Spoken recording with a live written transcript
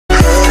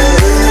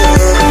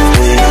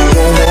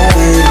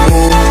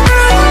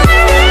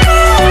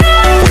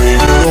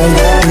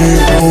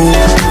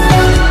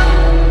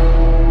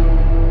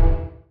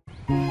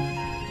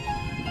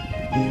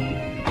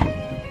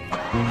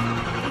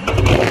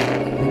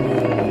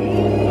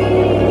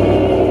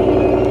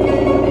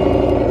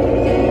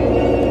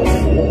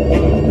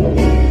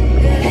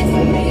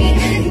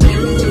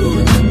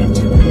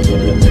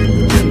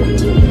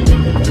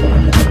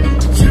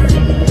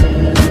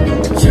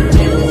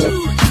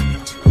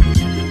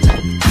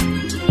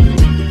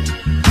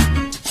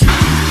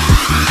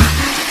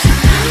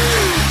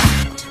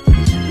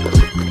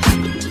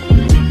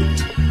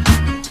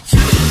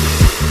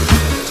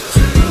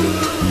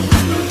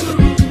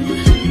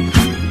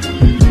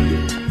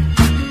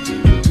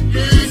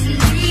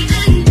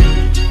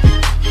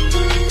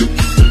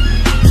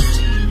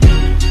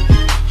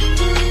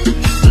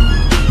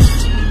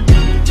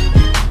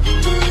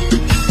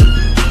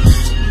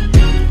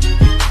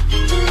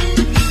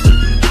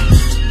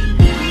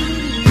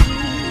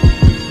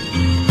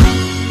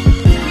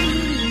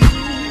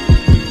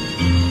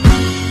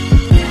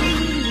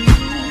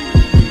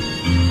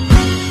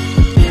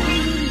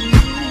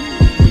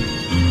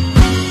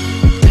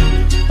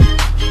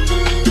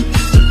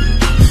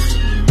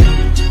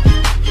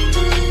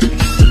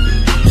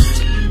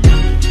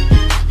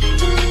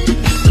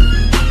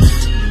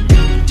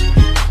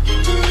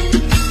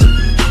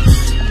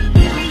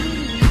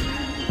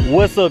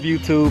What's up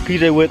YouTube?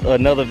 PJ with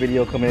another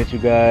video coming at you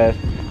guys.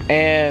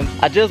 And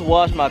I just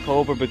washed my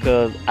Cobra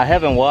because I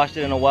haven't washed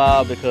it in a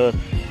while because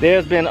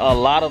there's been a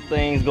lot of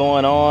things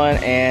going on,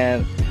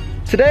 and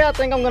today I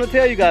think I'm gonna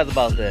tell you guys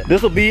about that.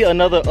 This will be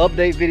another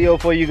update video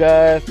for you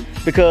guys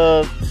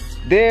because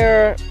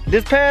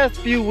this past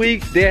few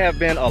weeks there have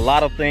been a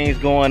lot of things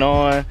going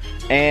on,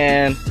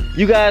 and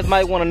you guys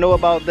might want to know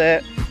about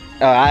that.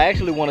 I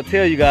actually want to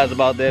tell you guys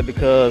about that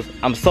because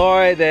I'm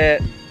sorry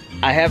that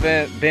I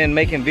haven't been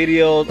making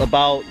videos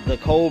about the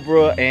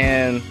Cobra,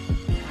 and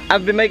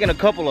I've been making a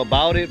couple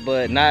about it,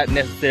 but not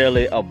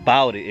necessarily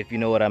about it, if you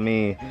know what I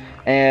mean.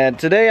 And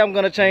today I'm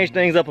gonna change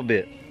things up a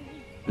bit.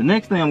 The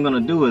next thing I'm gonna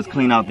do is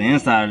clean out the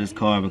inside of this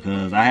car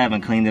because I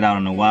haven't cleaned it out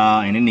in a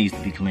while and it needs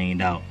to be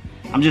cleaned out.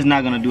 I'm just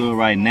not gonna do it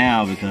right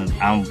now because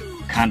I'm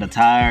kinda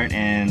tired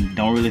and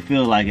don't really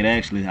feel like it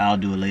actually. I'll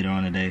do it later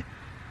on today.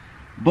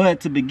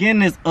 But to begin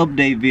this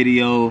update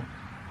video,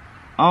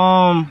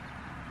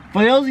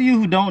 for those of you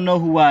who don't know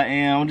who I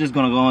am, I'm just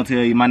gonna go and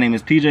tell you, my name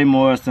is PJ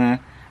Morrison.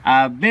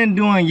 I've been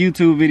doing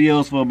YouTube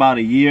videos for about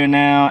a year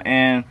now,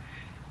 and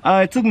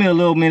it took me a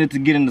little minute to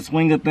get in the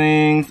swing of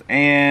things,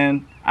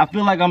 and I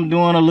feel like I'm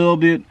doing a little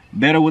bit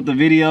better with the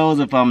videos.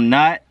 If I'm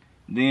not,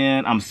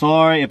 then I'm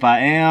sorry. If I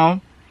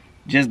am,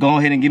 just go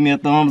ahead and give me a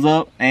thumbs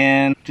up,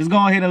 and just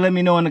go ahead and let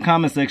me know in the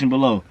comment section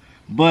below.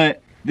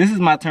 But this is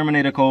my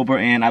Terminator Cobra,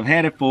 and I've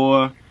had it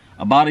for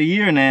about a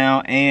year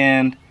now,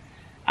 and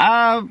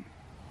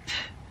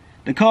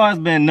the car has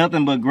been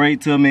nothing but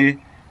great to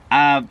me.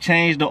 I've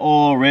changed the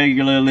oil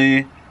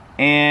regularly,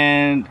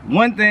 and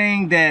one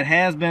thing that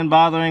has been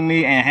bothering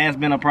me and has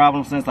been a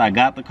problem since I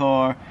got the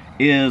car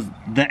is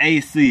the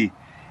AC.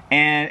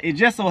 And it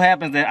just so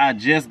happens that I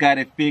just got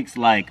it fixed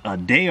like a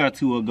day or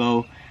two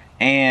ago,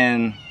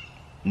 and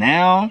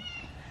now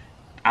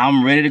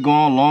I'm ready to go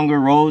on longer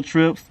road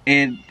trips.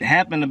 It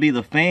happened to be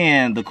the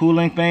fan, the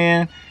cooling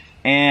fan,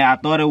 and I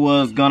thought it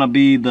was gonna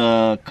be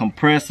the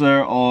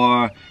compressor,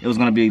 or it was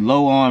gonna be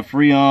low on,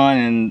 Freon,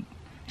 and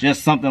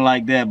just something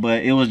like that,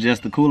 but it was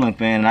just the cooling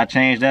fan, and I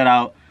changed that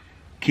out.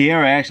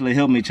 Kiara actually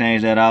helped me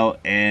change that out,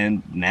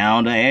 and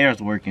now the air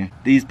is working.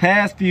 These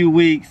past few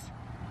weeks,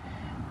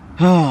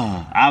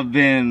 I've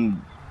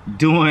been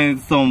doing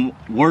some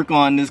work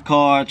on this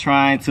car,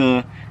 trying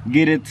to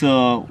get it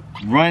to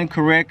run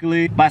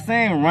correctly. By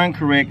saying run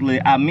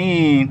correctly, I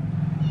mean,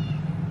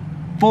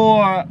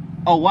 for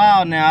a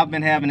while now I've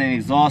been having an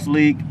exhaust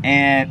leak,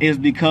 and it's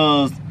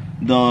because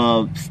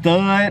the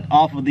stud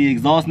off of the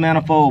exhaust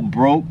manifold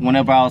broke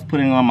whenever I was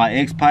putting on my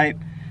X-pipe,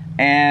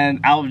 and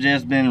I've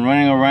just been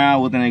running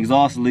around with an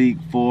exhaust leak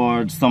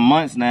for some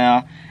months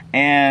now,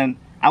 and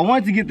I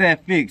wanted to get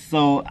that fixed.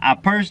 So I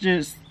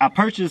purchased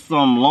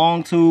some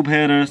long tube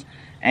headers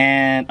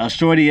and a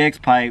shorty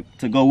X-pipe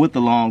to go with the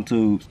long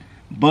tubes.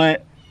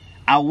 But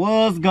I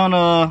was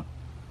gonna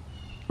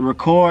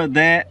record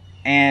that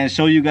and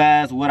show you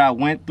guys what I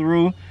went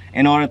through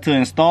in order to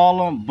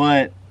install them,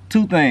 but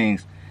two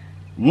things.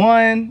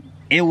 One,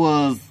 it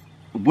was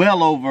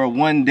well over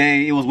 1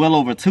 day, it was well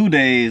over 2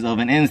 days of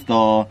an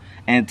install,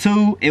 and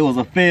two, it was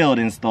a failed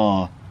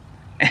install.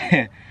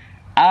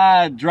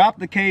 I dropped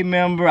the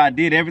K-member, I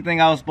did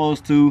everything I was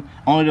supposed to,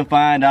 only to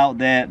find out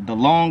that the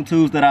long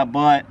tubes that I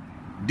bought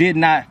did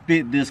not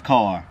fit this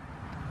car.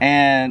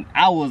 And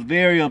I was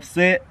very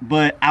upset,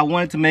 but I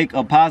wanted to make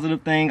a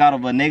positive thing out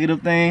of a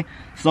negative thing,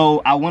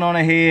 so I went on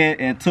ahead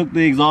and took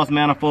the exhaust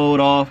manifold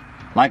off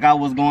like I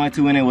was going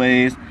to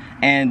anyways,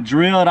 and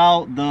drilled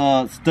out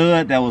the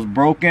stud that was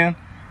broken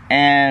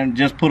and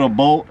just put a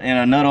bolt and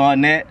a nut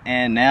on that,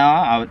 and now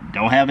I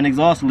don't have an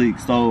exhaust leak.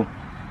 So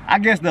I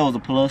guess that was a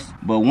plus.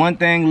 But one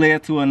thing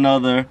led to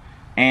another,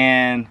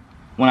 and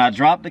when I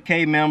dropped the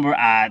K-member,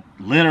 I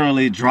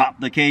literally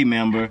dropped the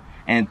K-member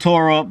and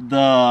tore up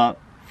the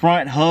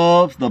front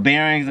hubs. The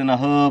bearings in the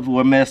hubs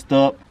were messed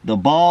up. The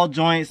ball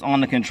joints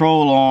on the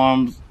control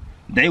arms,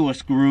 they were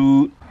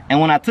screwed.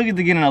 And when I took it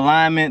to get in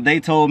alignment,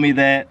 they told me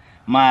that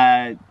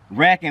my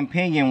rack and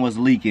pinion was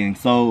leaking,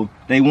 so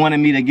they wanted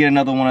me to get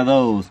another one of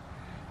those.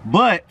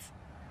 But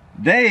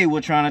they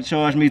were trying to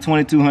charge me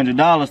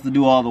 $2,200 to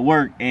do all the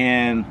work,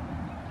 and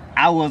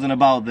I wasn't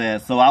about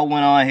that. So I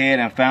went on ahead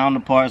and found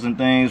the parts and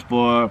things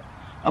for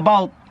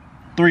about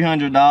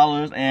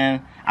 $300,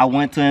 and I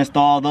went to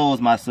install those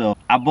myself.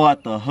 I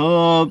bought the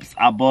hubs,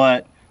 I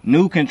bought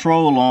new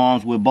control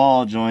arms with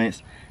ball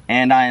joints,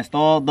 and I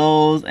installed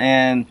those,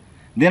 and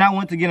then I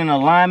went to get an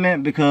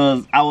alignment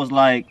because I was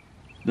like,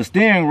 the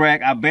steering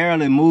rack, I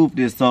barely moved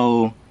it,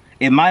 so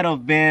it might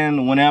have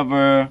been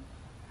whenever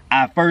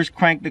I first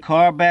cranked the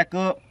car back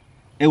up,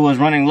 it was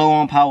running low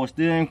on power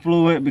steering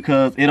fluid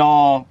because it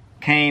all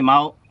came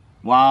out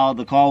while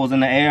the car was in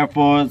the air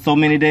for so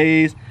many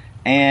days,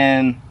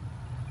 and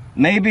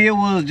maybe it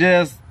was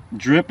just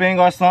dripping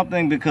or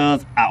something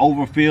because I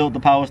overfilled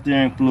the power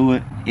steering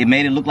fluid. It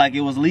made it look like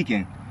it was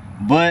leaking.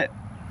 But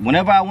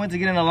whenever I went to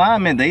get an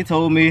alignment, they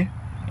told me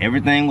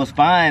everything was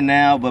fine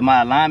now, but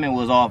my alignment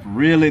was off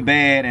really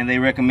bad, and they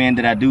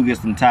recommended I do get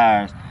some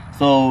tires.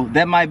 So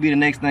that might be the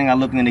next thing I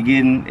look into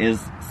getting, is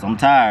some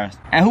tires.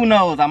 And who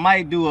knows, I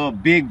might do a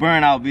big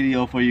burnout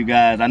video for you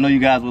guys. I know you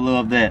guys would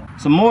love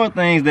that. Some more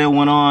things that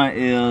went on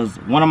is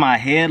one of my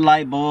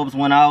headlight bulbs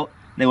went out.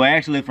 They were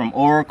actually from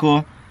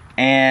Oracle,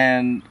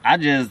 and I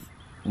just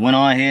went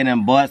on ahead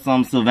and bought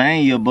some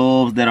Sylvania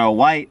bulbs that are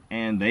white,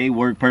 and they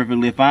work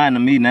perfectly fine to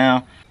me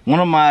now. One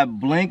of my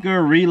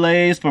blinker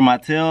relays for my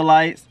tail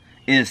lights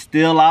is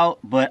still out,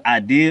 but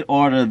I did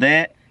order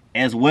that,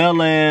 as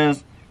well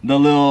as the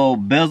little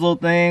bezel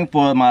thing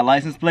for my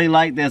license plate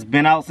light that's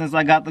been out since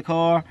I got the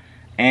car.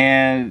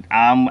 And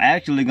I'm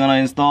actually gonna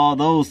install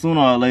those sooner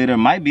or later,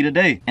 might be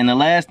today. And the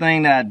last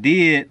thing that I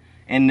did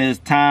in this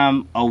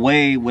time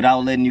away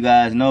without letting you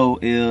guys know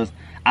is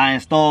I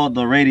installed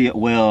the radio,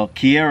 well,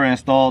 Kiera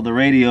installed the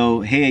radio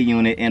head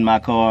unit in my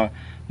car.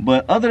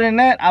 But other than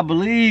that, I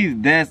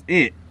believe that's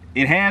it.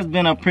 It has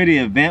been a pretty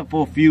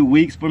eventful few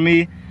weeks for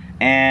me,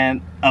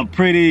 and a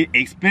pretty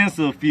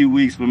expensive few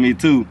weeks for me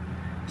too.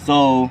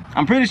 So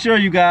I'm pretty sure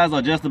you guys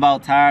are just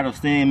about tired of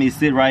seeing me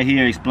sit right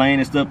here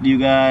explaining stuff to you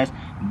guys.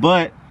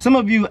 But some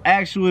of you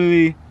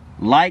actually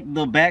like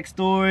the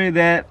backstory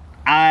that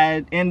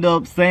I end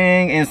up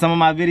saying in some of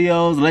my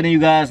videos, letting you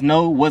guys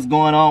know what's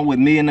going on with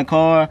me in the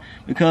car,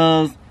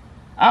 because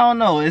I don't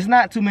know, it's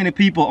not too many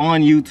people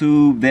on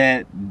YouTube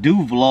that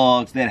do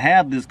vlogs that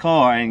have this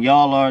car, and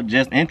y'all are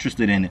just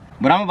interested in it.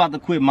 But I'm about to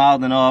quit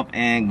mouthing off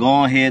and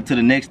go ahead to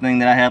the next thing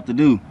that I have to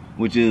do,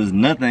 which is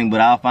nothing, but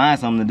I'll find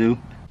something to do.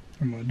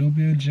 I'm gonna do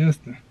be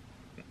adjusting.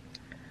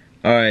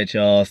 Alright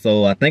y'all,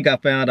 so I think I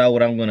found out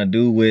what I'm gonna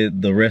do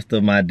with the rest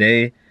of my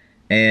day.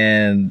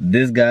 And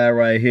this guy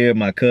right here,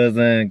 my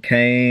cousin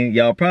Kane,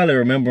 y'all probably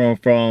remember him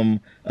from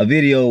a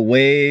video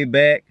way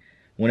back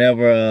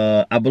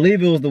whenever, I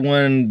believe it was the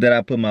one that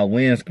I put my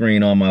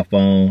windscreen on my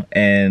phone,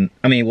 and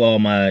well,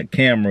 my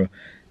camera,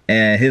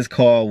 and his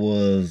car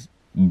was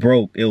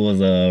broke. It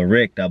was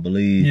wrecked, I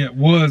believe. Yeah, it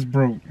was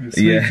broke. It's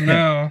fixed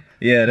now.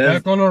 Yeah,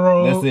 that's back on the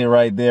road. That's it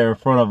right there in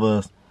front of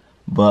us.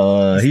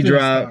 But he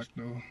drives,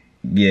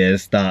 yeah,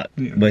 it's stock.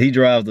 Yeah. But he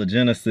drives a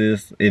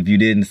Genesis, if you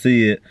didn't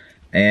see it,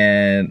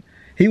 and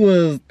he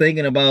was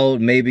thinking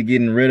about maybe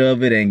getting rid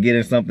of it and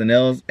getting something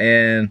else,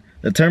 and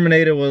the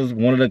Terminator was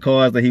one of the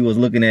cars that he was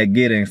looking at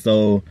getting.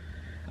 So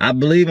I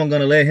believe I'm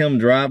gonna let him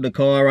drive the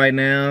car right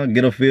now,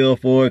 get a feel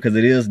for it, because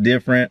it is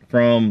different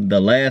from the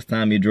last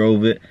time he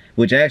drove it,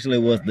 which actually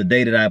was the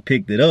day that I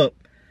picked it up.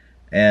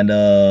 And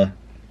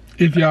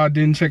if y'all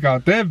didn't check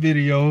out that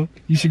video,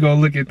 you should go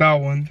look at that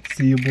one.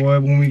 See you, boy,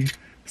 when we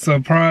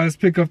surprise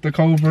pick up the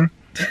Cobra.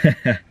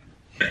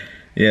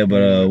 Yeah,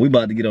 but we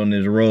about to get on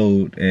this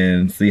road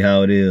and see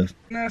how it is.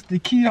 That's the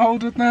key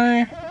holder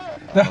thing.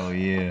 Oh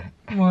yeah.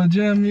 I'm gonna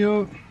jam you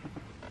up.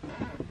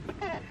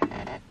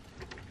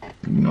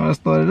 You know how to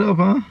start it up,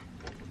 huh?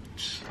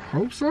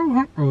 Hope so,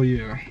 huh? Oh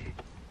yeah.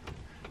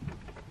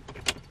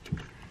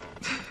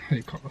 I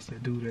hate cars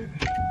that do that.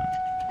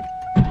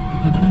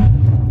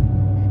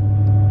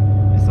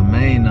 It's a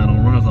main now,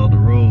 don't run us off the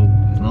road.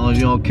 As long as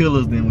you don't kill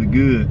us, then we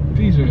good.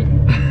 PJ,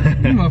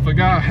 you must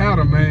forgot how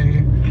to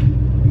man.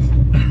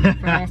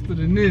 Faster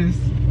than this.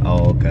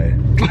 Oh, okay.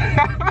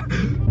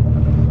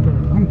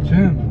 I'm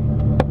jamming.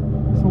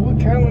 So what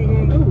Callan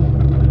gonna do?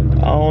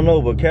 I don't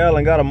know, but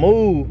Callan gotta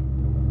move.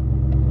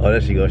 Oh,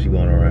 there she goes. She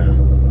going around.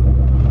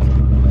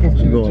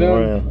 She going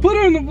around. Put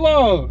her in the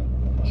vlog.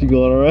 She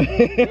going around.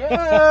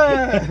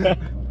 Yeah.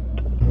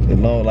 As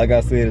long, like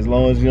I said, as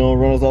long as you don't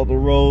run us off the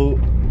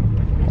road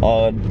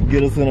or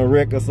get us in a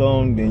wreck or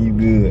something, then you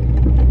good.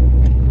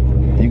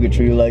 You can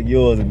treat it like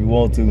yours if you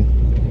want to.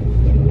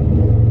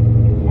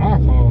 My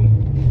fault.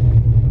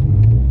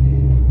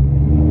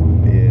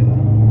 Yeah.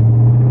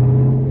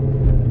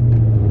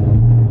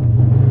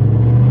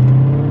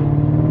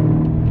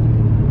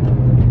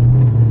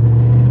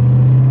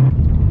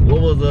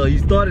 What was you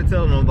started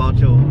telling them about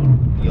your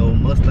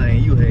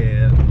Mustang you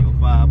had, your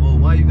 5.0.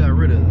 Why you got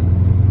rid of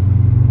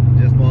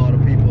it? Just for all the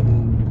people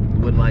who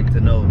would like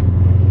to know.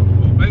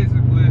 Well,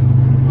 basically,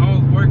 I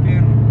was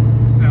working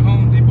at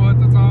Home Depot at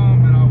the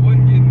time, and I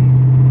wasn't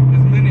getting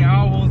as many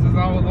hours as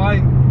I would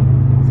like.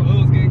 So it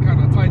was getting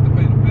kind of tight to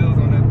pay the bills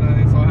on that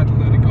thing, so I had to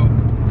let it go.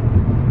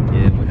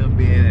 Yeah, with him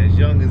being as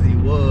young as he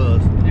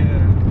was.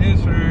 Yeah,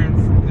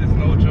 insurance is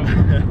no joke.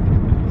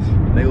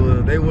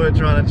 they were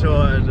trying to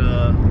charge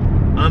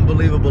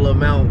unbelievable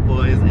amount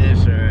for his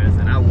insurance,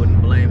 and I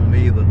wouldn't blame him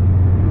either.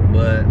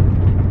 But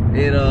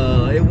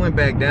it went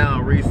back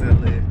down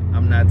recently.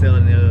 I'm not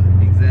telling you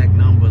exact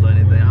numbers or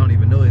anything. I don't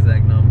even know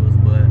exact numbers,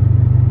 but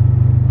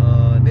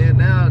then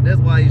now that's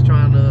why he's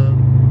trying to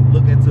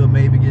look into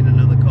maybe getting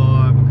another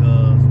car,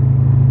 because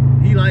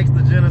he likes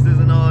the Genesis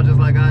and all, just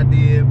like I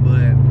did,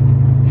 but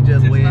he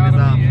just weighing his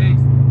options.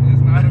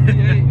 It's not a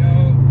V8,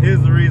 y'all. His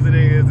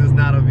reasoning is it's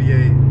not a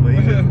V8, but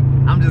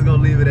I'm just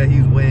gonna leave it at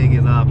he's weighing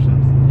his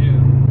options.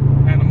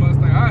 Yeah, and the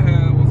Mustang I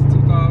had was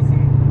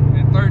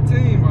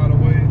 2013, by the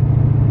way,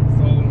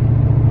 so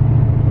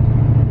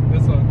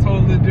it's a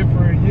totally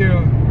different year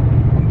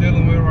I'm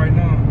dealing with right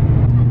now.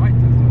 I like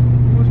this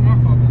though. What's my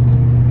fault?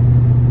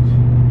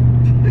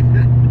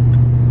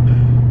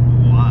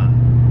 Why?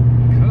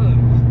 Because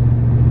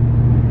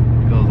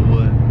of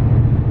what?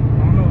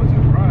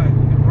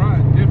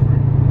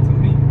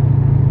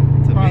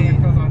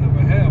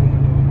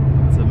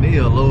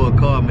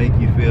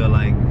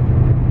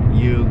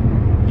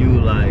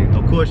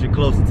 course you're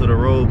closer to the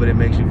road, but it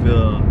makes you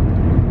feel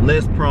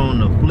less prone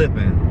to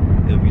flipping,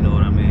 if you know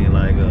what I mean.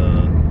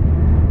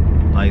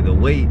 Like the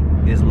weight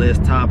is less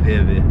top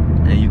heavy,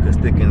 and you can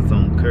stick in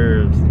some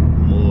curves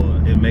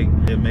more. It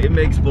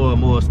makes for a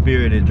more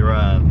spirited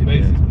drive.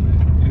 Basically,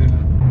 yeah.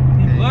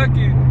 You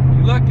lucky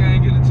I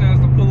ain't get a chance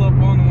to pull up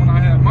on it when I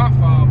had my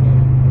 5.0.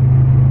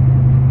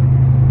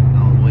 I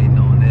was waiting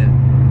on that.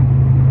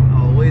 I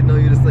was waiting on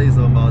you to say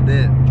something about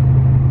that.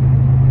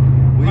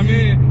 I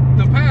mean,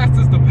 the past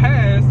is the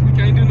past. We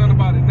can't do nothing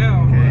about it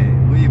now. Okay,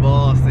 we've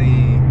all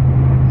seen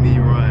me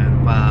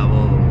run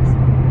 5.0s.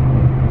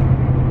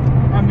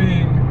 I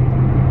mean,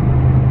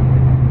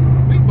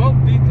 we both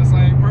beat the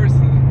same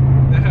person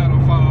that had a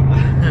 5.0.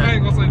 I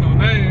ain't gonna say no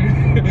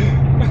name.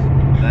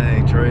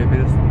 Dang,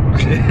 Travis.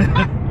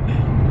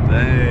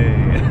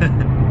 Dang. I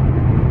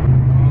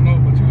don't know,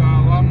 but you got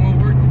a lot more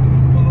work to do to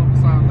pull up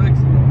beside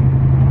Lexi, though.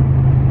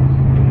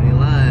 You ain't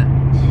lying.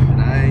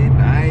 And I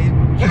ain't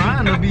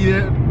trying to be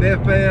that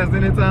fast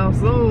anytime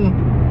soon.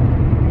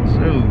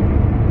 Shoot.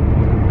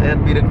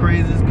 That'd be the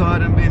craziest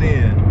car I've been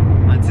in.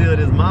 Until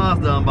this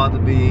Mazda I'm about to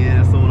be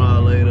in sooner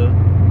or later.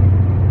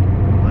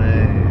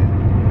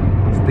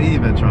 Man,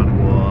 Steve been trying to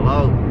go all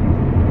out.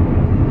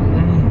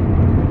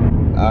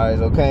 Alright,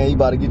 so Kane, you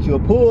about to get you a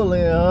pull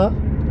in, huh?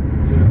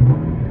 Yeah.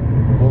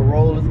 What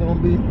roll is gonna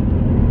be?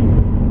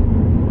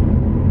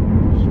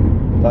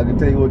 If I can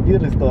tell you what gear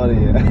to start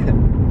in.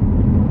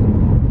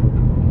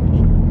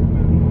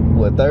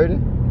 What, 30? Yeah.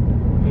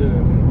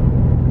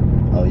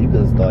 Oh, you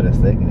could start at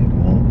second if you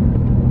want.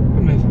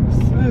 That makes it a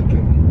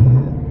second.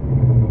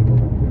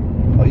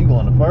 Yeah. Oh, you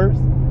going to first?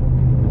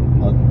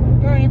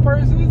 That ain't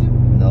first, is it?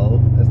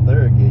 No, that's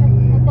third gear you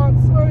I'm in. about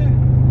to say.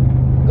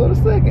 Go to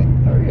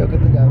second. Hurry up, cause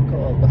they got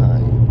cars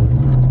behind you.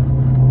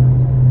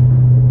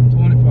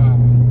 25.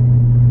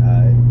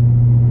 Alright.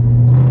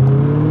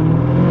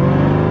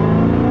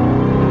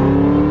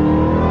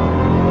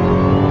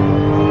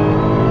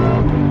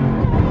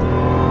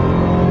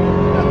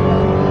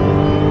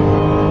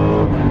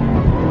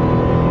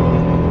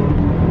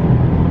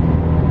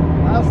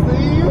 I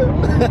see you.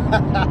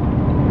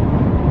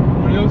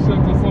 Your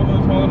shift is so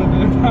much harder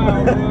than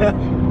mine was.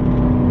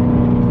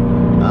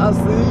 I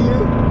see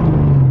you.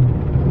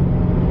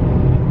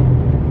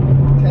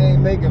 Came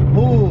making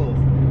pulls.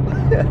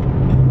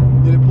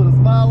 Did it put a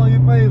smile on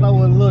your face? I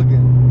wasn't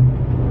looking.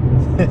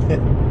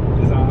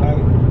 It's alright.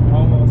 I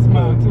almost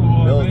smiled too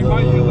hard. They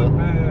might you look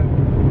bad.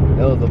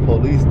 That was a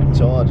police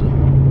charger.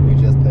 We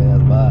just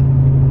passed by.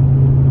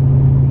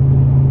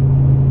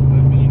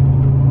 Let me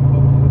up a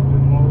little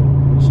bit more.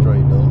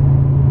 Straight though.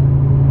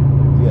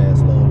 You had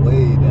slowed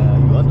way down.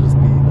 You under the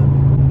speed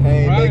limit.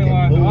 Came making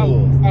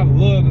pulls. I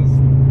love the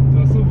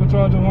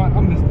supercharger one. I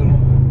missed them.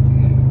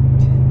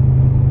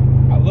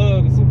 I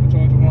love the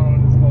supercharger one on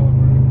this car,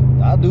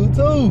 bro. I do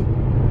too.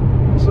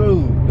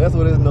 True. That's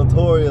what it's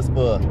notorious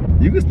for.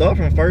 You can start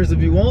from first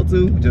if you want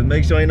to. Just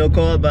make sure ain't no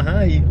cars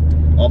behind you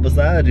or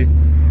beside you.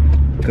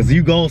 Cause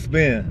you gon'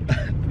 spin.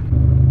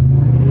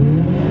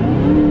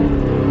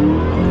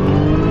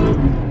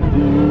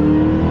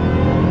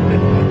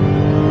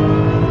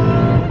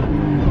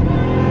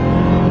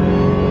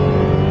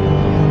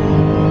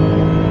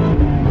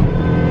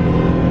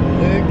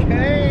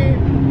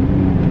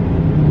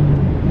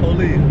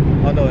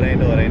 Oh no, it ain't.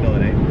 No, it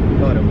ain't.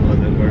 Thought it was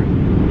at first.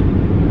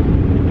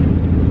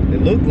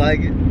 It looked like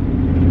it.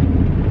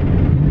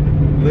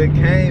 Lil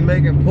Kane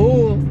making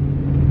pulls.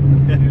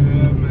 Yeah,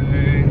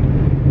 man.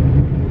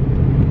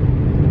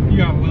 You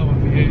gotta love a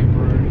V8,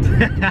 bro.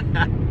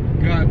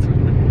 Got to.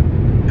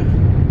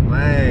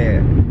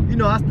 Man, you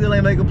know I still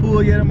ain't make a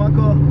pull yet in my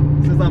car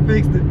since I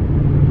fixed it.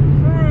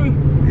 For real?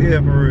 Yeah,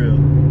 for real.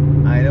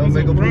 I ain't never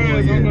make a pull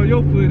yet. I know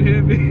your foot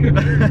heavy.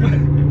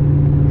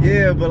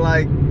 Yeah, but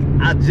like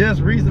I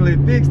just recently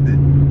fixed it.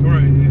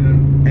 Right,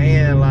 yeah.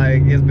 And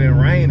like it's been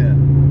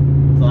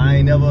raining, so I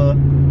ain't never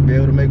been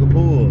able to make a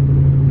pull.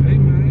 Hey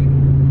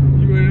man,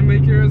 you ready to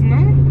make yours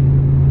now?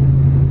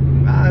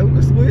 Alright, we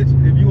can switch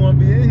if you want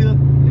to be in here.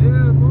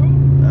 Yeah, bro.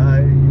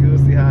 Alright, you'll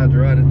see how I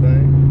drive this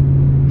thing.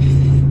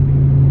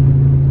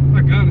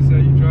 I gotta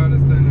say you drive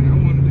this thing.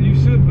 You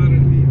should better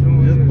than me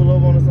doing Just pull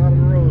up on the side of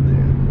the road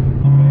then.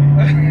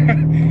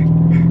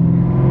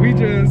 We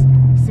just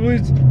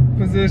switched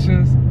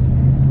positions.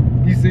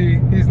 You see,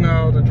 he's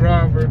now the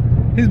driver.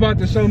 He's about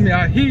to show me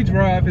how he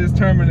drive his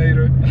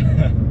Terminator.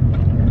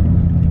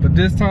 But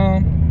this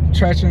time,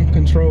 traction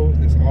control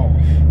is off.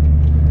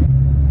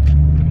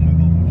 I'm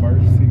gonna go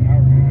first, see my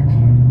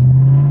reaction.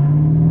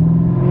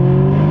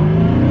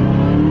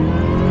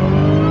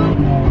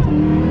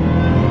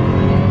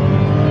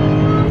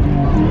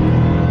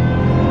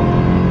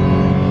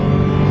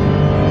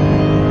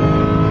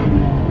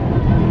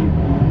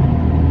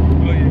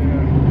 Oh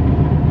yeah.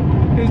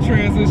 His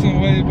transition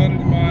way better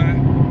than mine.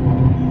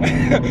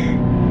 That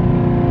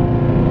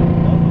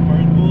was the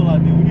first pull I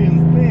did. We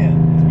didn't spin.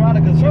 It's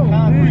probably because your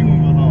concrete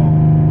was on.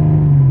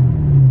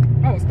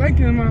 I was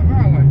thinking in my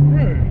eye, like,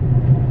 bro,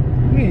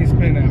 we ain't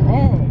spin at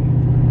all.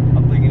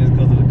 I'm thinking it's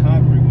because of the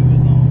concrete we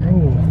was on.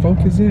 Oh,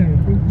 focus in,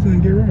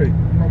 get right.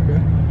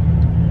 Okay.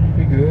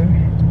 We good.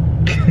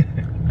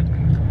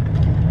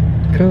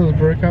 Cuz,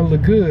 bro, I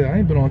look good. I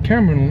ain't been on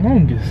camera in the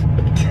longest.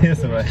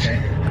 That's right.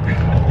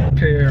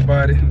 Okay,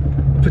 everybody,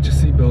 put your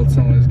seatbelts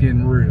on. It's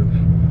getting real.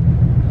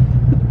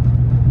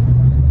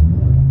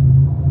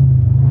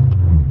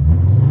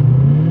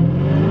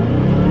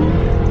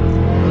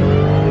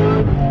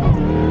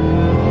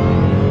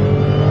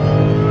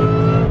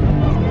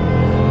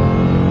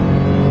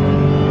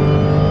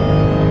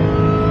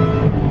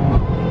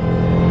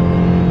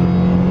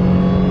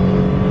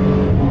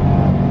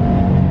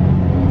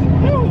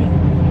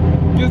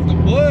 Gets the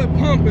blood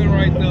pumping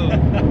right there.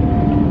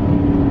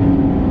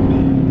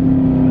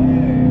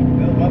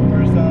 That's my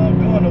first time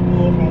doing a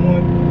pull from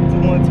 1 to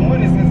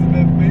 120 since it's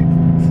been fixed.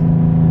 It's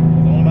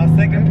only my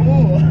second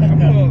pull.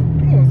 That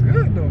was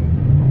good though.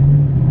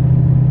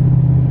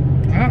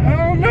 I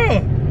don't know,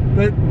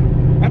 but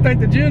I think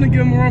the gym will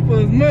give him a run for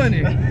his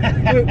money.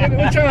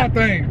 What y'all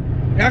think?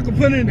 Y'all can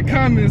put it in the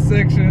comment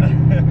section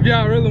if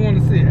y'all really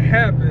want to see it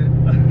happen.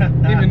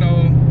 Even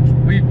though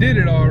we did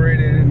it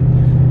already and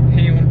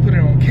he didn't want to put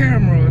it on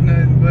camera or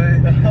nothing, but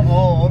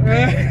Oh,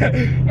 okay.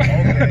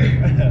 Okay.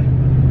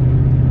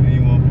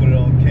 You want to put it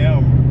on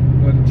camera?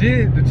 Well,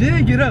 the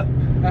gym get up.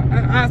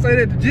 I say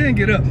that the gym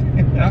get up.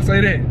 I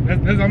say that.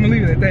 I'm gonna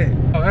leave it at that.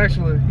 Oh,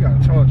 actually, you got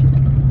a charger.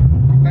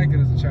 I'm thinking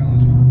it's a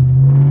Challenger.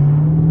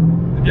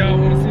 If y'all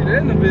want to see that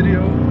in the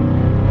video,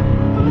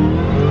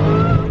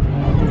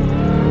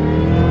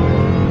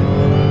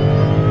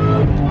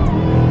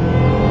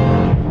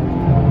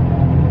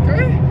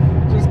 okay,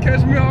 just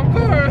catch me off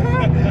guard,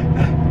 huh?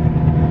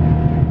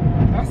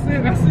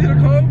 I see the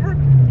Cobra.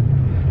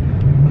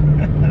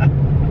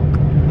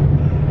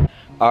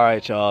 All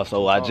right, y'all.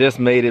 So I just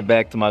made it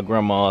back to my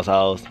grandma's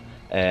house,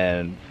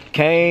 and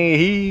Kane,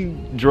 he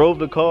drove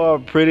the car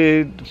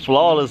pretty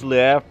flawlessly.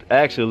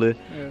 Actually,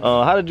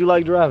 Yeah. how did you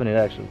like driving it?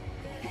 Actually,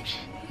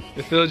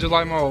 It feels just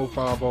like my old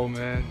 5.0,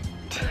 man.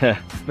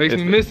 Makes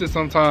me miss it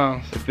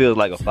sometimes. It feels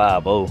like a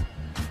 5.0.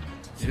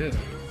 Yeah.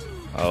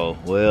 Oh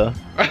well.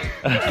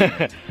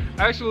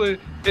 Actually,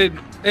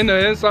 in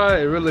the inside,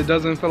 it really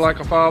doesn't feel like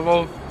a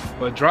 5.0,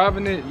 but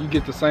driving it, you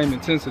get the same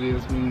intensity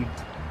as when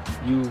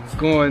you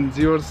going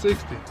 0 to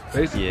 60,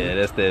 basically. Yeah,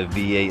 that's that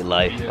V8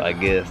 life, Yeah. I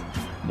guess.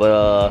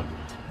 But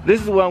this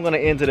is where I'm gonna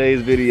end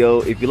today's video.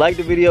 If you like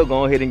the video,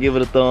 go ahead and give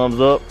it a thumbs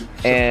up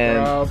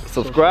and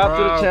subscribe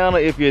to the channel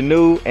if you're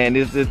new. And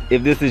if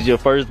this is your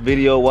first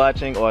video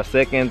watching, or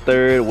second,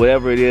 third,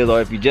 whatever it is,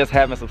 or if you just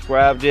haven't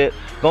subscribed yet,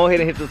 go ahead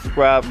and hit the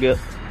subscribe button.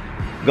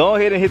 Go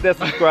ahead and hit that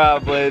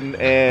subscribe button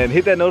and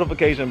hit that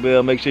notification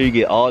bell. Make sure you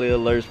get all the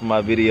alerts from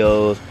my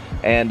videos.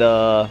 And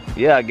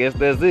yeah, I guess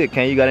that's it.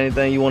 Ken, you got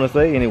anything you want to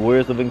say? Any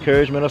words of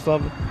encouragement or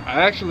something?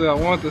 I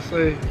wanted to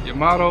say your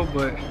motto,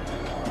 but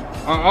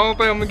I don't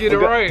think I'm gonna get it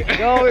right.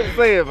 Go ahead and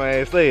say it,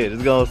 man. Say it.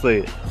 Just gonna say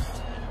it.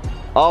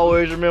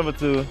 Always remember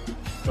to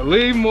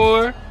believe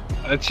more,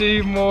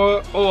 achieve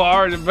more. Oh, I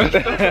already messed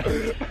up.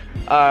 Alright,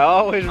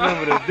 always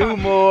remember to do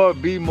more,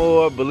 be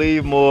more,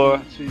 believe more.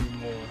 Achieve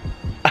more.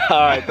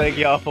 Alright, thank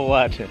y'all for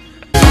watching.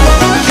 Can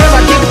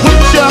I get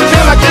with ya?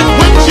 Can I get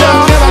with ya?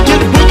 Can I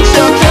get with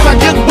ya? Can I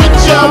get with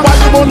ya? Why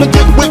you wanna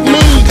get with me?